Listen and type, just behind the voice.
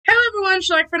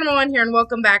everyone, SherlockFan here, and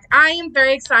welcome back. I am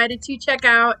very excited to check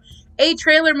out a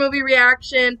trailer movie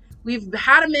reaction. We've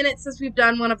had a minute since we've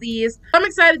done one of these. I'm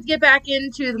excited to get back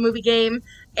into the movie game,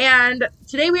 and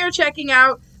today we are checking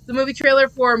out the movie trailer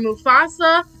for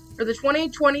Mufasa for the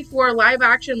 2024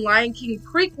 live-action Lion King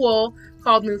prequel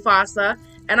called Mufasa,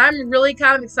 and I'm really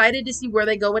kind of excited to see where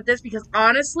they go with this because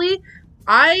honestly,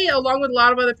 I, along with a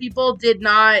lot of other people, did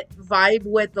not vibe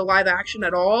with the live action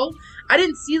at all. I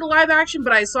didn't see the live action,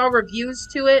 but I saw reviews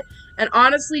to it, and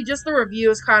honestly, just the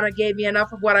reviews kind of gave me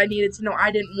enough of what I needed to know.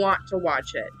 I didn't want to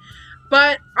watch it.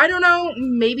 But, I don't know,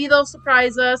 maybe they'll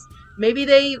surprise us. Maybe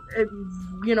they,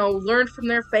 learned from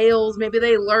their fails. Maybe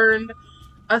they learned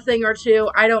a thing or two.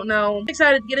 I don't know. I'm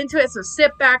excited to get into it, so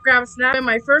sit back, grab a snack. It's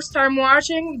my first time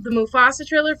watching the Mufasa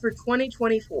trailer for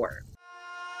 2024.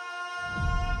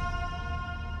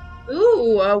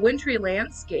 Ooh, a wintry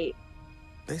landscape.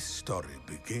 This story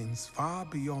begins far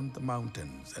beyond the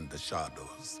mountains and the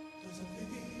shadows.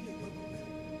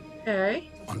 Okay.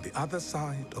 On the other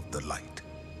side of the light.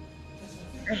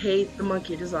 I hate the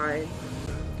monkey design.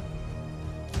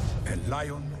 A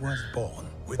lion was born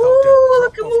without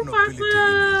a drop of nobility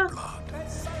in his blood.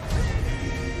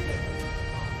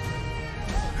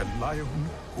 A lion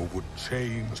who would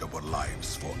change our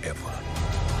lives forever.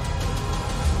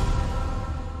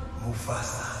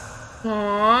 Mufusa.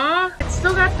 Aww. It's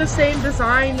still got the same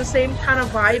design, the same kind of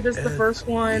vibe as the first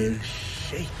one.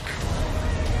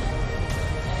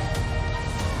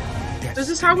 This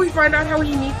is how we find out how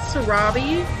he meets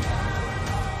Sarabi.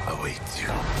 Awaits you.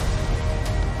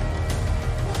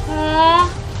 Aww.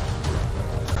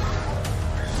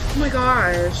 Oh my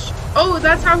gosh. Oh,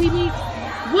 that's how he meets.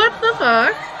 What the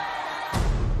fuck?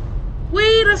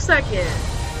 Wait a second.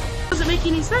 Doesn't make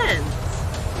any sense.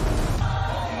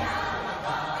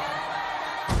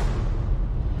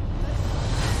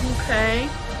 Okay.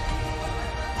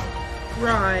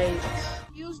 Right.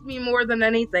 Confused me more than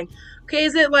anything. Okay,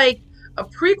 is it like a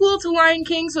prequel to Lion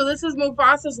King? So this is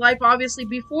Mufasa's life, obviously,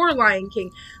 before Lion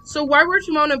King. So why were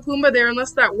Timon and Pumbaa there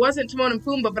unless that wasn't Timon and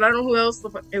Pumbaa, but I don't know who else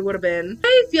it would have been.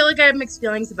 I feel like I have mixed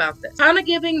feelings about this. Kind of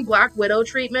giving Black Widow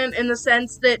treatment in the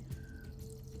sense that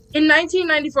in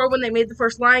 1994, when they made the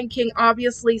first Lion King,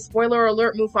 obviously, spoiler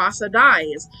alert, Mufasa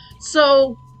dies.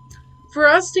 So for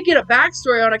us to get a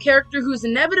backstory on a character who's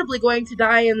inevitably going to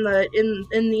die in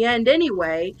the end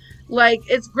anyway, like,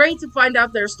 it's great to find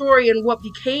out their story and what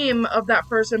became of that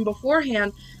person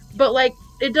beforehand, but, like,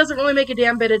 it doesn't really make a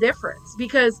damn bit of difference,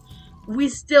 because we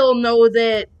still know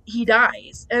that he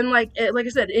dies. And, like I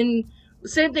said, the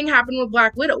same thing happened with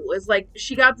Black Widow. It was like,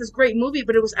 she got this great movie,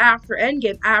 but it was after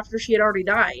Endgame, after she had already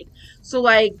died. So,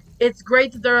 like, it's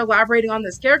great that they're elaborating on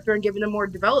this character and giving them more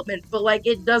development, but, like,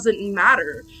 it doesn't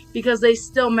matter, because they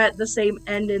still met the same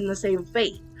end in the same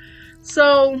fate.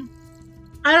 So,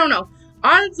 I don't know.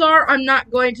 Odds are I'm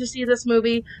not going to see this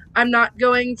movie. I'm not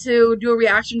going to do a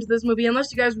reaction to this movie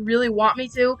unless you guys really want me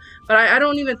to, but I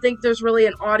don't even think there's really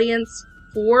an audience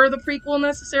for the prequel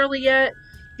necessarily yet,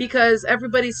 because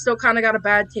everybody's still kind of got a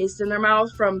bad taste in their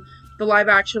mouth from the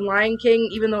live-action Lion King,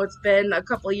 even though it's been a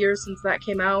couple of years since that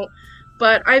came out.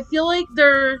 But I feel like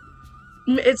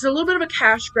it's a little bit of a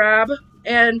cash grab,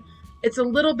 and it's a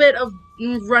little bit of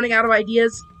running out of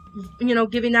ideas,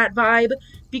 giving that vibe,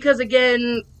 because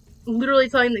again, literally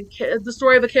telling the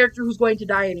story of a character who's going to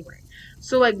die anyway.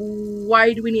 So, like,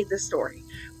 why do we need this story?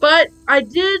 But I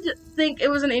did think it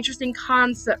was an interesting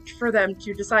concept for them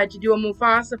to decide to do a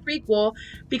Mufasa prequel,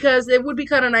 because it would be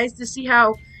kind of nice to see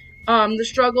how the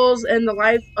struggles and the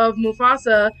life of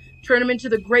Mufasa turn him into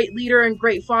the great leader and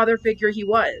great father figure he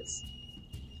was.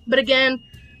 But again,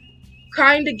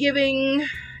 kind of giving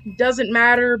doesn't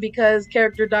matter because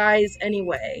character dies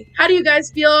anyway. How do you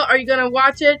guys feel? Are you gonna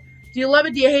watch it? Do you love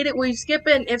it? Do you hate it? Will you skip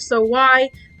it? And if so, why?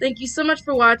 Thank you so much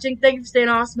for watching. Thank you for staying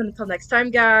awesome. And until next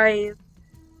time, guys.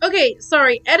 Okay,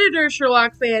 sorry. Editor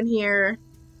SherlockFan here.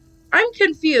 I'm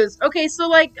confused. Okay, so,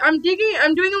 like, I'm doing a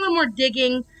little more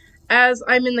digging as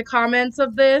I'm in the comments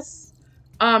of this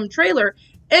trailer.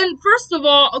 And first of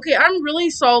all, okay, I'm really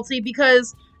salty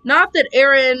because not that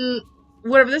Aaron,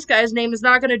 whatever this guy's name, is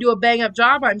not going to do a bang-up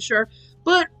job, I'm sure,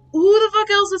 but who the fuck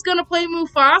else is going to play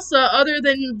Mufasa other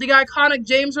than the iconic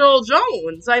James Earl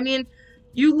Jones? I mean,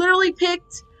 you literally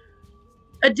picked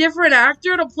a different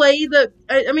actor to play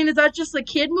I mean, is that just the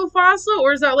kid Mufasa,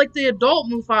 or is that like the adult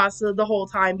Mufasa the whole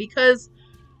time? Because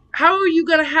how are you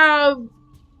going to have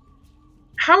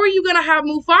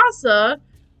Mufasa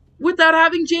without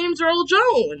having James Earl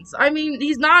Jones? I mean,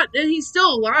 he's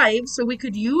still alive, so we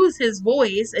could use his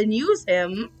voice and use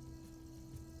him.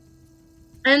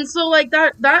 And so, like,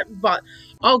 but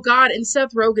oh god, and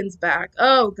Seth Rogen's back.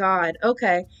 Oh god,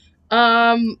 okay.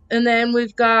 And then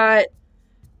we've got,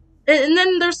 and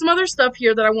then there's some other stuff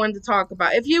here that I wanted to talk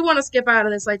about. If you want to skip out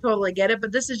of this, I totally get it,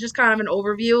 but this is just kind of an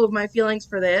overview of my feelings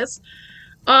for this.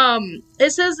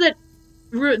 It says that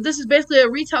this is basically a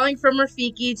retelling from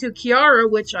Rafiki to Kiara,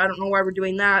 which I don't know why we're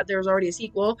doing that. There's already a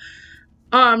sequel.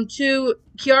 To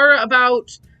Kiara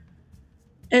about,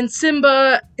 and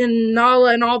Simba and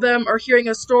Nala and all them are hearing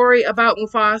a story about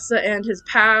Mufasa and his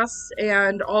past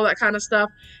and all that kind of stuff.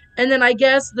 And then I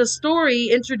guess the story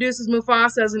introduces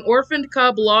Mufasa as an orphaned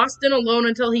cub lost and alone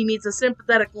until he meets a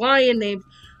sympathetic lion named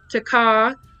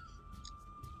Taka,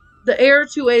 the heir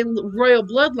to a royal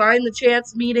bloodline. The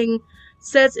chance meeting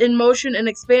sets in motion an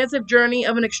expansive journey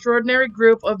of an extraordinary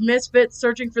group of misfits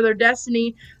searching for their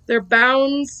destiny. Their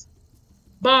bonds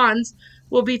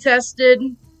will be tested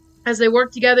as they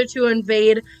work together to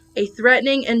invade a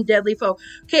threatening and deadly foe.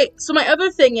 Okay, so my other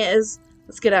thing is,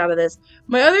 let's get out of this.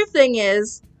 My other thing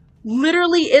is,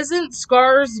 literally isn't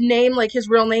Scar's name, like his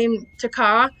real name,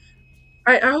 Taka?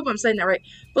 I hope I'm saying that right.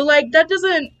 But, like, that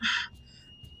doesn't,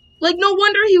 like, no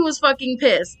wonder he was fucking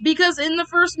pissed. Because in the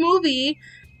first movie,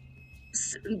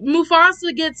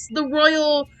 Mufasa gets the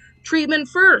royal treatment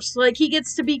first. Like, he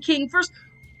gets to be king first.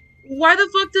 Why the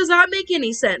fuck does that make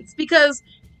any sense? Because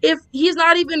if he's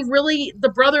not even really the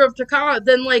brother of Taka,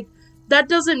 then, like, that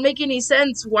doesn't make any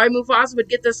sense why Mufasa would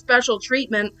get this special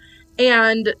treatment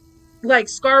and, like,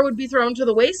 Scar would be thrown to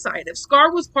the wayside. If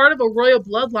Scar was part of a royal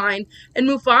bloodline and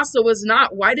Mufasa was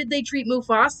not, why did they treat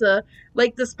Mufasa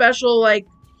like the special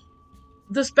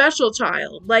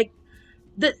child? Like,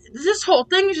 this whole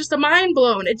thing is just a mind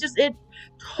blown. It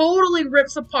totally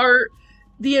rips apart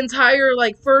the entire,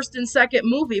 like, first and second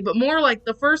movie, but more like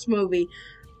the first movie.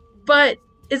 But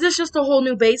is this just a whole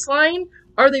new baseline?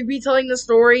 Are they retelling the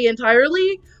story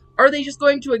entirely? Are they just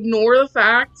going to ignore the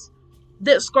fact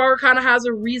that Scar kind of has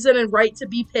a reason and right to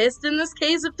be pissed in this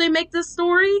case if they make this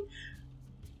story?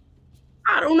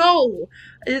 I don't know.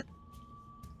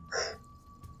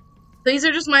 These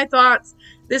are just my thoughts.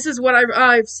 This is what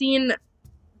I've seen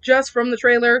just from the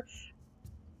trailer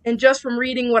and just from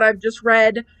reading what I've just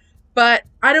read. But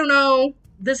I don't know.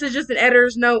 This is just an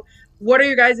editor's note. What are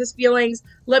your guys' feelings?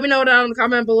 Let me know down in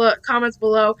the comments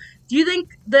below. Do you think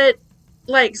that,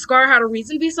 like, Scar had a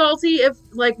reason to be salty if,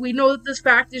 like, we know that this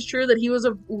fact is true, that he was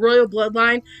a royal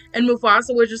bloodline and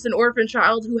Mufasa was just an orphan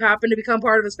child who happened to become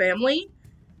part of his family?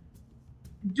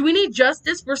 Do we need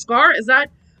justice for Scar? I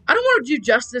don't want to do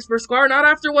justice for Scar, not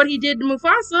after what he did to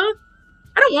Mufasa.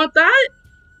 I don't want that.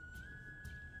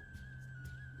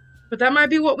 But that might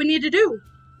be what we need to do.